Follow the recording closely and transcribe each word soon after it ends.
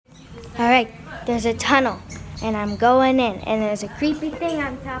All right, there's a tunnel, and I'm going in, and there's a creepy thing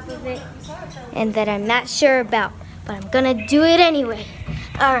on top of it, and that I'm not sure about, but I'm gonna do it anyway.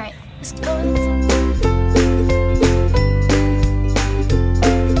 All right, let's go inside.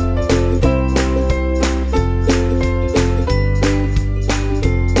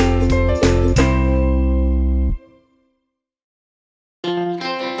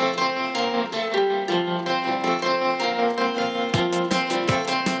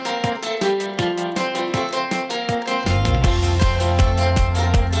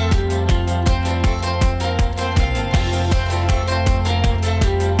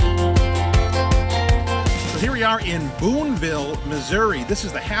 In Boonville, Missouri. This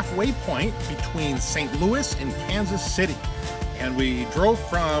is the halfway point between St. Louis and Kansas City. And we drove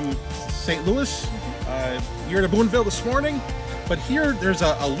from St. Louis here to Boonville this morning. But here there's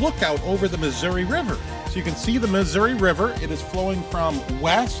a lookout over the Missouri River. So you can see the Missouri River. It is flowing from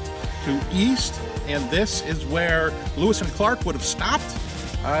west to east. And this is where Lewis and Clark would have stopped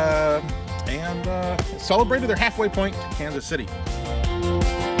and celebrated their halfway point to Kansas City.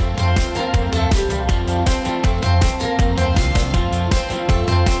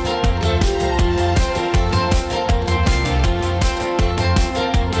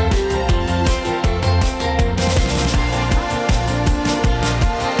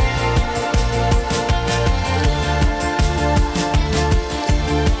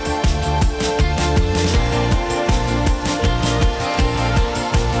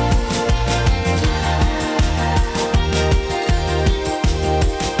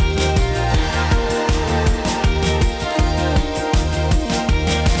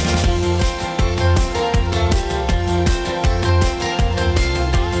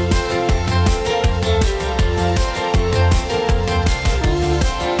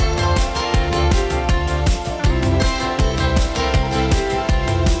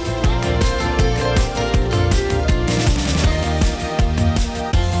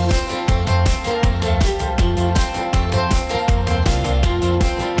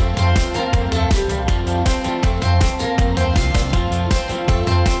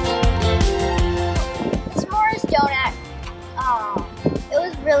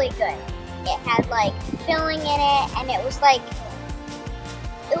 Really good. It had like filling in it, and it was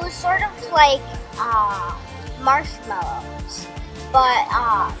sort of like marshmallows, but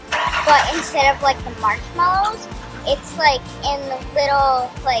instead of like the marshmallows, it's like in the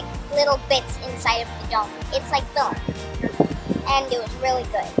little bits inside of the donut. It's like filling, and it was really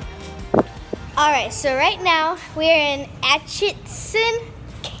good. All right, so right now we're in Atchison,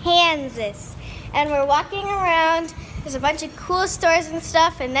 Kansas, and we're walking around. There's a bunch of cool stores and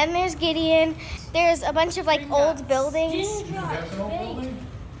stuff, and then there's Gideon. There's a bunch of like old buildings.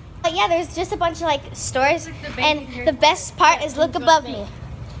 But yeah, there's just a bunch of like stores, and the best part is look above me.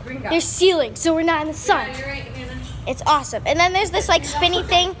 There's ceiling, so we're not in the sun. It's awesome. And then there's this like spinny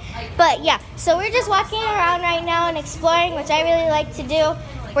thing. But yeah, so we're just walking around right now and exploring, which I really like to do.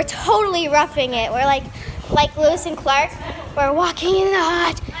 We're totally roughing it. We're like Lewis and Clark. We're walking in the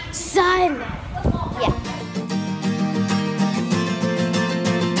hot sun. Yeah.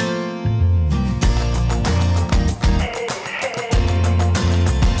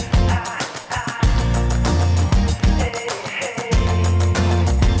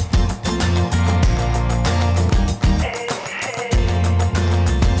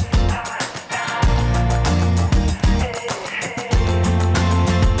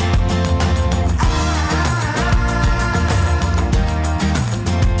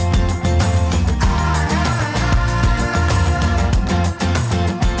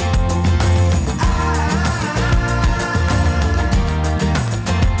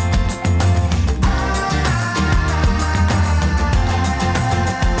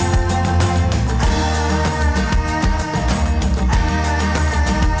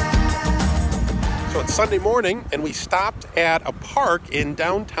 Sunday morning, and we stopped at a park in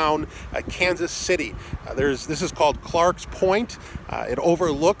downtown Kansas City. This is called Clark's Point. It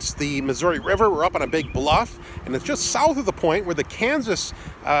overlooks the Missouri River. We're up on a big bluff, and it's just south of the point where the Kansas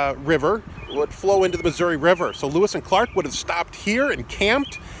River would flow into the Missouri River. So Lewis and Clark would have stopped here and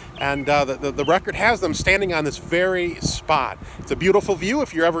camped, and the record has them standing on this very spot. It's a beautiful view.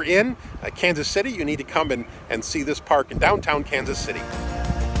 If you're ever in Kansas City, you need to come and see this park in downtown Kansas City.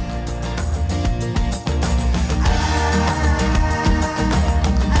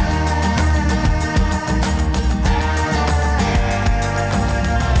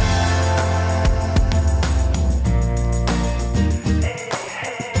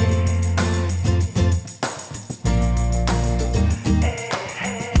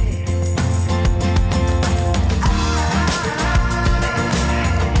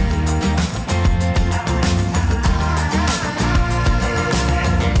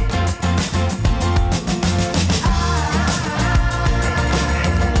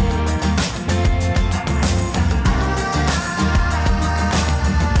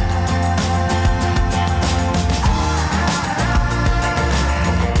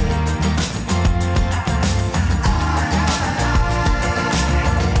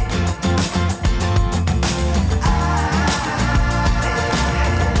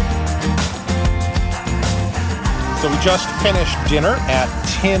 So we just finished dinner at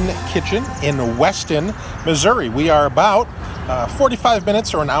Tin Kitchen in Weston, Missouri. We are about 45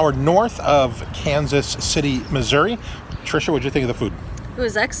 minutes or an hour north of Kansas City, Missouri. Trisha, what did you think of the food? It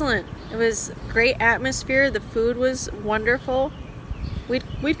was excellent. It was great atmosphere. The food was wonderful.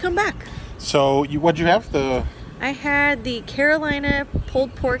 We'd come back. So what'd you have? I had the Carolina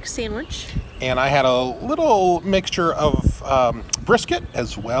pulled pork sandwich. And I had a little mixture of brisket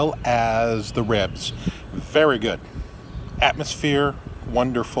as well as the ribs. Very good. Atmosphere,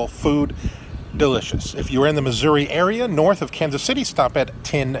 wonderful. Food, delicious. If you're in the Missouri area, north of Kansas City, stop at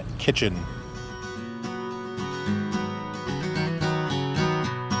Tin Kitchen.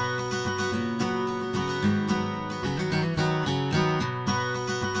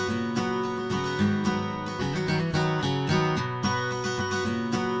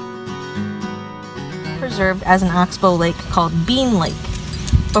 Preserved as an oxbow lake called Bean Lake.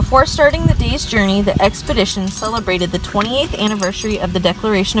 Before starting the day's journey, the expedition celebrated the 28th anniversary of the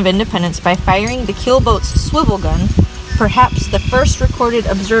Declaration of Independence by firing the keelboat's swivel gun, perhaps the first recorded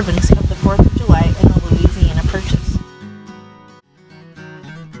observance of the 4th of July in the Louisiana Purchase.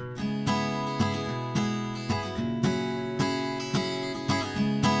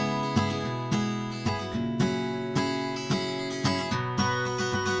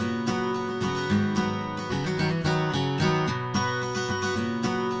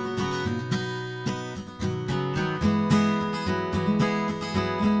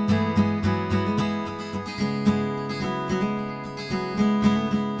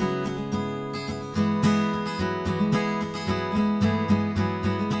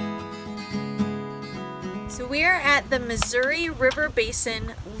 So we are at the Missouri River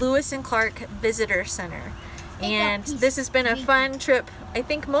Basin Lewis and Clark Visitor Center. And this has been a fun trip, I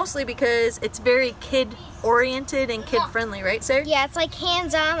think mostly because it's very kid-oriented and kid-friendly, right, Sarah? Yeah, it's like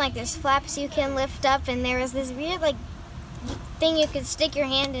hands-on, like there's flaps you can lift up, and there was this weird like thing you could stick your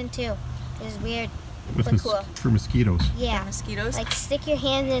hand into. It was weird, but cool. For mosquitoes. Yeah, Mosquitoes. like stick your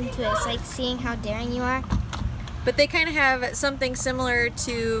hand into it. It's like seeing how daring you are. But they kind of have something similar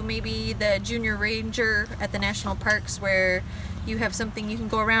to maybe the Junior Ranger at the national parks, where you have something you can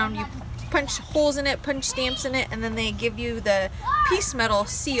go around, you punch holes in it, punch stamps in it, and then they give you the piece metal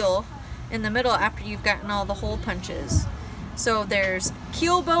seal in the middle after you've gotten all the hole punches. So there's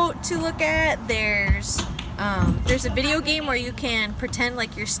keel boat to look at, there's a video game where you can pretend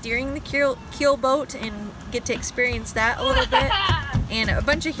like you're steering the keel boat and get to experience that a little bit, and a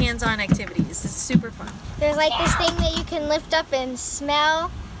bunch of hands-on activities. It's super fun. There's like this thing that you can lift up and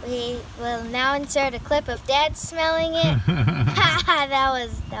smell. We will now insert a clip of Dad smelling it. that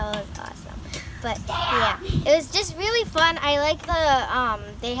was awesome. But yeah, it was just really fun. I like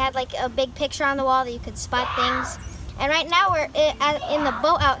they had like a big picture on the wall that you could spot things. And right now we're in the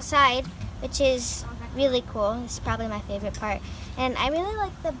boat outside, which is really cool. It's probably my favorite part. And I really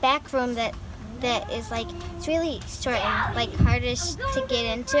like the back room that is like, it's really short and like hardest to get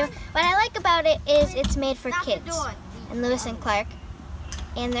into. What I like about it is it's made for kids and Lewis and Clark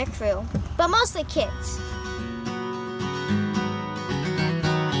and their crew, but mostly kids.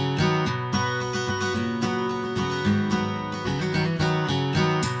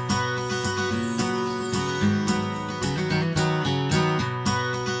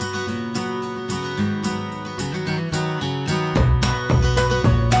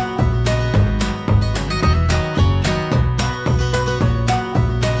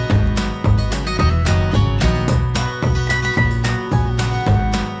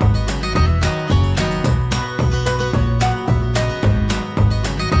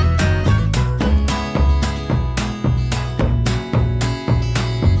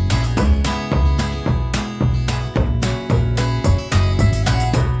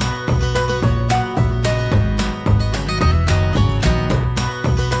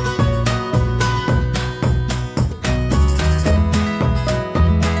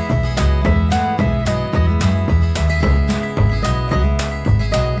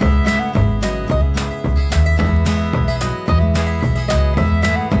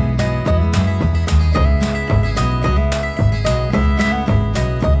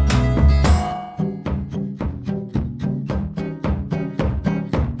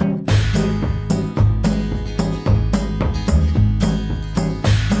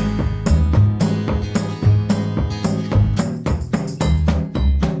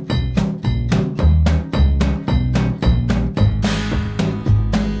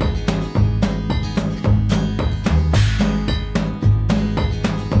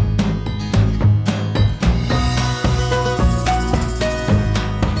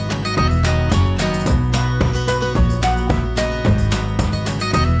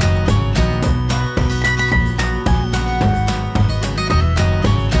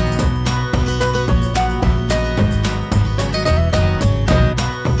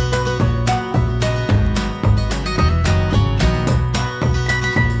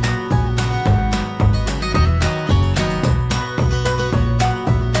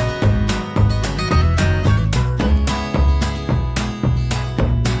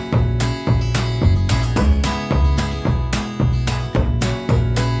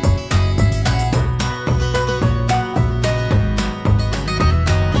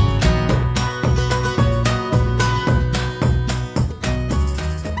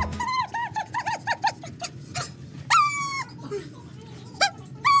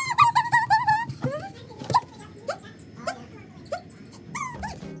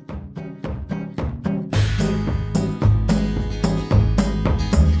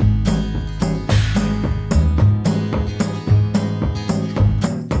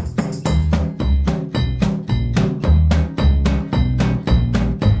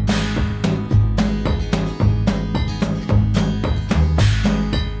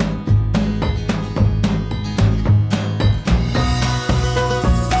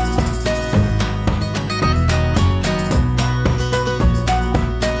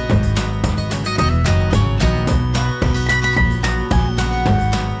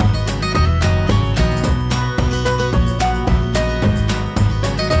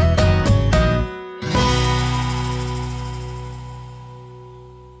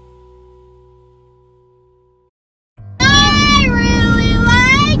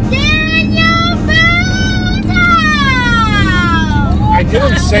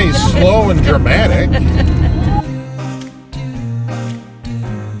 say slow and dramatic.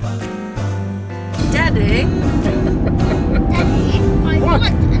 Daddy. What?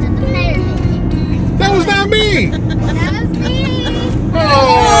 That was not me!